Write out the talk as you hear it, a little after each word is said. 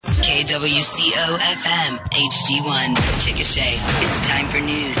KWCO-FM, HD1, Chickasha. It's time for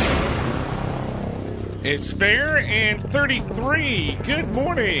news. It's fair and 33. Good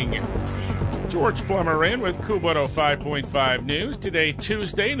morning. George Plummer in with KOOL 105.5 News. Today,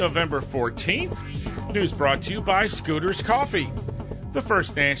 Tuesday, November 14th. News brought to you by Scooters Coffee, the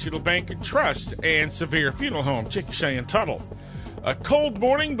First National Bank and Trust, and Severe Funeral Home, Chickasha and Tuttle. A cold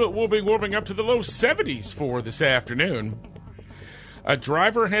morning, but we'll be warming up to the low 70s for this afternoon. A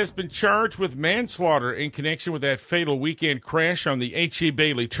driver has been charged with manslaughter in connection with that fatal weekend crash on the H.E.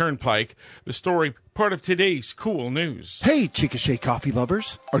 Bailey Turnpike. The story, part of today's KOOL News. Hey, Chickasha coffee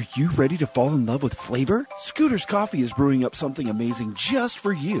lovers. Are you ready to fall in love with flavor? Scooters Coffee is brewing up something amazing just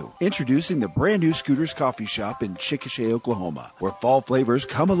for you. Introducing the brand new Scooters Coffee Shop in Chickasha, Oklahoma, where fall flavors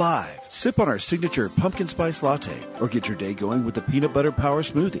come alive. Sip on our signature pumpkin spice latte or get your day going with the peanut butter power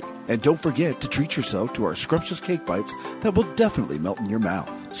smoothie. And don't forget to treat yourself to our scrumptious cake bites that will definitely melt in your mouth.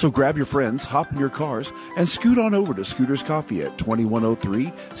 So grab your friends, hop in your cars, and scoot on over to Scooters Coffee at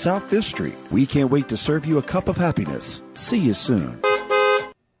 2103 South 5th Street. We can't wait to serve you a cup of happiness. See you soon.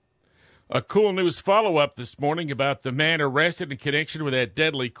 A KOOL News follow-up this morning about the man arrested in connection with that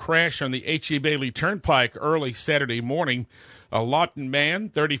deadly crash on the H.E. Bailey Turnpike early Saturday morning. A Lawton man,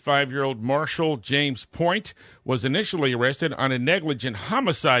 35-year-old Marshall James Point, was initially arrested on a negligent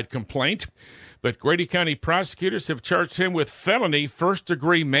homicide complaint, but Grady County prosecutors have charged him with felony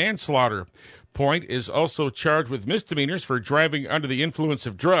first-degree manslaughter. Point is also charged with misdemeanors for driving under the influence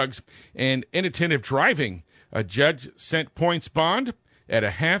of drugs and inattentive driving. A judge sent Point's bond at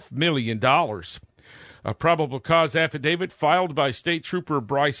 $500,000. A probable cause affidavit filed by State Trooper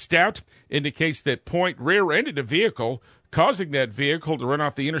Bryce Stout indicates that Point rear-ended a vehicle, causing that vehicle to run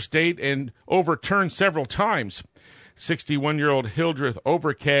off the interstate and overturn several times. 61-year-old Hildreth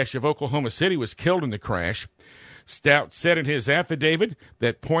Overcash of Oklahoma City was killed in the crash. Stout said in his affidavit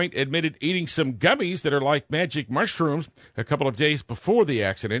that Point admitted eating some gummies that are like magic mushrooms a couple of days before the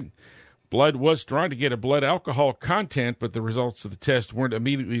accident. Blood was drawn to get a blood alcohol content, but the results of the test weren't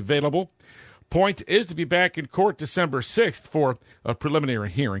immediately available. Point is to be back in court December 6th for a preliminary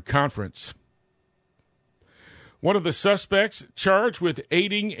hearing conference. One of the suspects charged with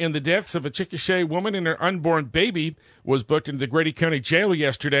aiding in the deaths of a Chickasha woman and her unborn baby was booked into the Grady County Jail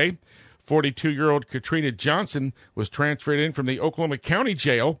yesterday. 42-year-old Katrina Johnson was transferred in from the Oklahoma County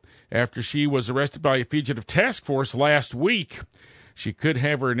Jail after she was arrested by a fugitive task force last week. She could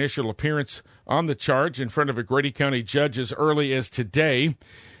have her initial appearance on the charge in front of a Grady County judge as early as today.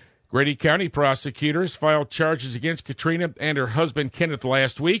 Grady County prosecutors filed charges against Katrina and her husband Kenneth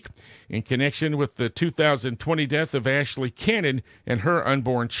last week in connection with the 2020 death of Ashley Cannon and her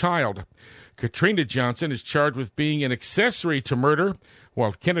unborn child. Katrina Johnson is charged with being an accessory to murder,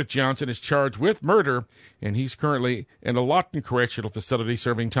 while Kenneth Johnson is charged with murder, and he's currently in a Lawton Correctional Facility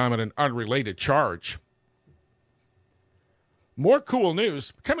serving time on an unrelated charge. More KOOL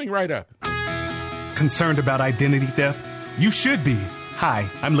News coming right up. Concerned about identity theft? You should be. Hi,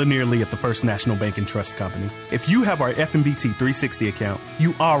 I'm Lanier Lee at the First National Bank and Trust Company. If you have our FNBT 360 account,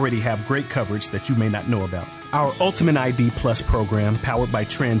 you already have great coverage that you may not know about. Our Ultimate ID Plus program, powered by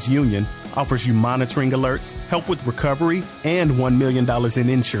TransUnion, offers you monitoring alerts, help with recovery, and $1 million in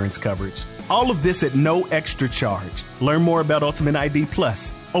insurance coverage. All of this at no extra charge. Learn more about Ultimate ID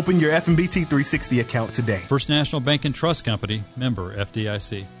Plus. Open your FNBT 360 account today. First National Bank and Trust Company, member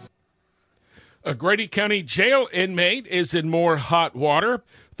FDIC. A Grady County jail inmate is in more hot water.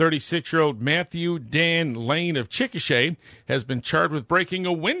 36-year-old Matthew Dan Lane of Chickasha has been charged with breaking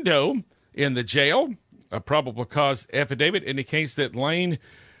a window in the jail. A probable cause affidavit indicates that Lane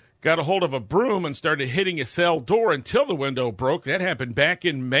got a hold of a broom and started hitting a cell door until the window broke. That happened back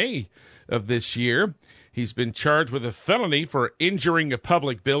in May of this year. He's been charged with a felony for injuring a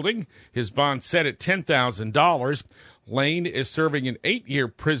public building. His bond set at $10,000. Lane is serving an 8-year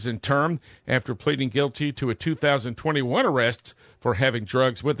prison term after pleading guilty to a 2021 arrest for having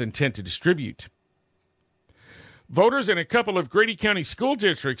drugs with intent to distribute. Voters in a couple of Grady County school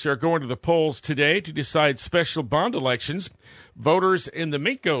districts are going to the polls today to decide special bond elections. Voters in the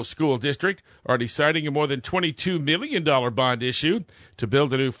Minko School District are deciding a more than $22 million bond issue to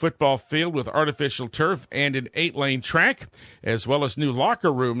build a new football field with artificial turf and an 8-lane track, as well as new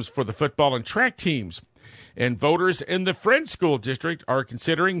locker rooms for the football and track teams. And voters in the Friend School District are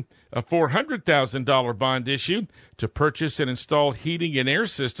considering a $400,000 bond issue to purchase and install heating and air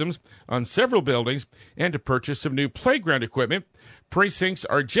systems on several buildings and to purchase some new playground equipment. Precincts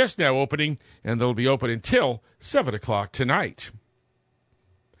are just now opening, and they'll be open until 7 o'clock tonight.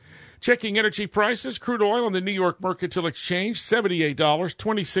 Checking energy prices, crude oil on the New York Mercantile Exchange,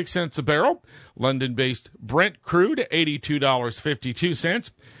 $78.26 a barrel. London-based Brent crude,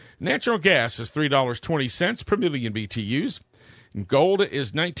 $82.52. Natural gas is $3.20 per million BTUs. And gold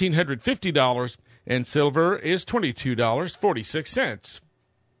is $1,950, and silver is $22.46.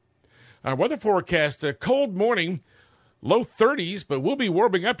 Our weather forecast, a cold morning, low 30s, but we'll be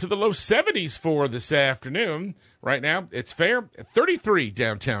warming up to the low 70s for this afternoon. Right now, it's fair at 33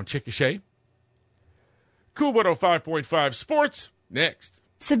 downtown Chickasha. KOOL 105.5 Sports, next.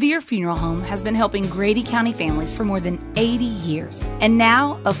 Sevier Funeral Home has been helping Grady County families for more than 80 years. And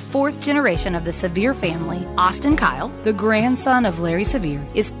now, a fourth generation of the Sevier family, Austin Kyle, the grandson of Larry Sevier,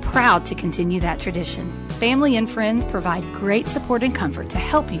 is proud to continue that tradition. Family and friends provide great support and comfort to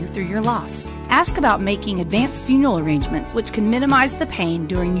help you through your loss. Ask about making advanced funeral arrangements which can minimize the pain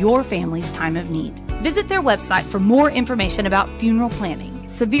during your family's time of need. Visit their website for more information about funeral planning,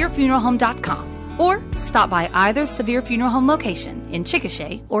 SevierFuneralHome.com. Or stop by either Sevier Funeral Home location in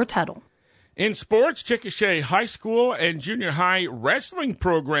Chickasha or Tuttle. In sports, Chickasha High School and Junior High wrestling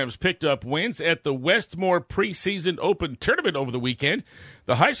programs picked up wins at the Westmore Preseason Open Tournament over the weekend.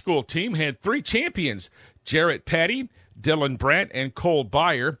 The high school team had 3 champions, Jarrett Patty, Dylan Brandt, and Cole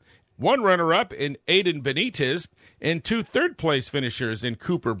Byer, 1 runner-up in Aiden Benitez, and 2 third-place finishers in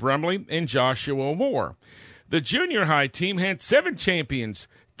Cooper Brumley and Joshua Moore. The junior high team had 7 champions,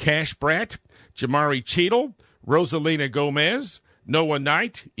 Cash Bratt, Jamari Cheadle, Rosalina Gomez, Noah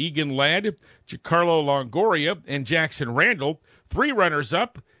Knight, Egan Ladd, Giancarlo Longoria, and Jackson Randall. 3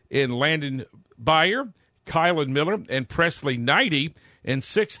 runners-up in Landon Byer, Kylan Miller, and Presley Knighty, and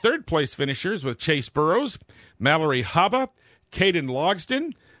 6 third-place finishers with Chase Burrows, Mallory Haba, Caden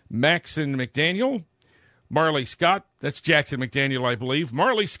Logston, Maxon McDaniel, Marley Scott, that's Jackson McDaniel, I believe,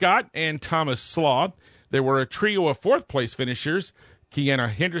 Marley Scott, and Thomas Slaw. There were a trio of 4th-place finishers, Kiana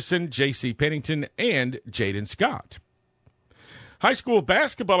Henderson, J.C. Pennington, and Jaden Scott. High school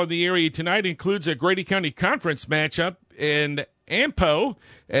basketball in the area tonight includes a Grady County Conference matchup in Ampo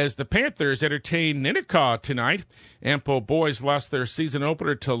as the Panthers entertain Ninnekah tonight. Ampo boys lost their season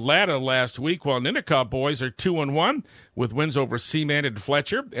opener to Latta last week, while Ninnekah boys are 2-1 with wins over Seaman and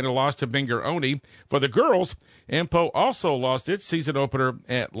Fletcher and a loss to Binger-Oni. For the girls, Ampo also lost its season opener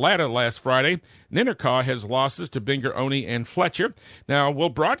at Latta last Friday. Ninnekah has losses to Binger-Oni and Fletcher. Now, we'll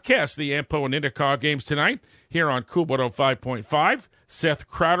broadcast the Ampo and Ninnekah games tonight here on KOOL 105.5. Seth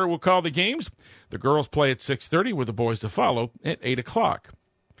Crowder will call the games. The girls play at 6:30 with the boys to follow at 8 o'clock.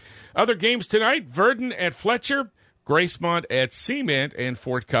 Other games tonight, Verdon at Fletcher, Gracemont at Cement, and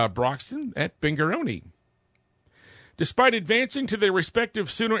Fort Cobb Broxton at Binger-Oni. Despite advancing to their respective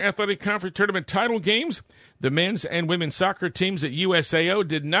Sooner Athletic Conference Tournament title games, the men's and women's soccer teams at USAO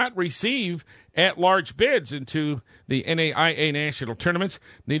did not receive at-large bids into the NAIA national tournaments.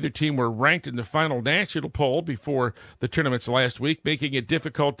 Neither team were ranked in the final national poll before the tournaments last week, making it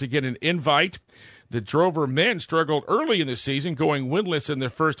difficult to get an invite. The Drover men struggled early in the season, going winless in their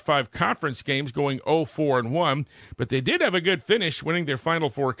first 5 conference games, going 0-4-1. But they did have a good finish, winning their final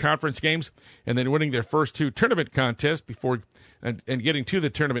 4 conference games and then winning their first 2 tournament contests before and getting to the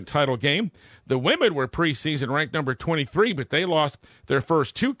tournament title game. The women were preseason ranked number 23, but they lost their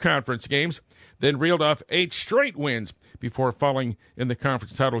first 2 conference games, then reeled off 8 straight wins before falling in the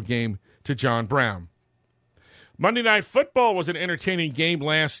conference title game to John Brown. Monday Night Football was an entertaining game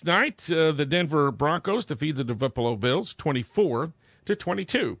last night. The Denver Broncos defeated the Buffalo Bills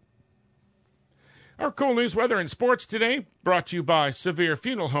 24-22. Our KOOL News, weather, and sports today brought to you by Sevier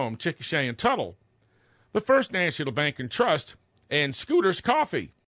Funeral Home, Chickasha and Tuttle, the First National Bank and Trust, and Scooters Coffee.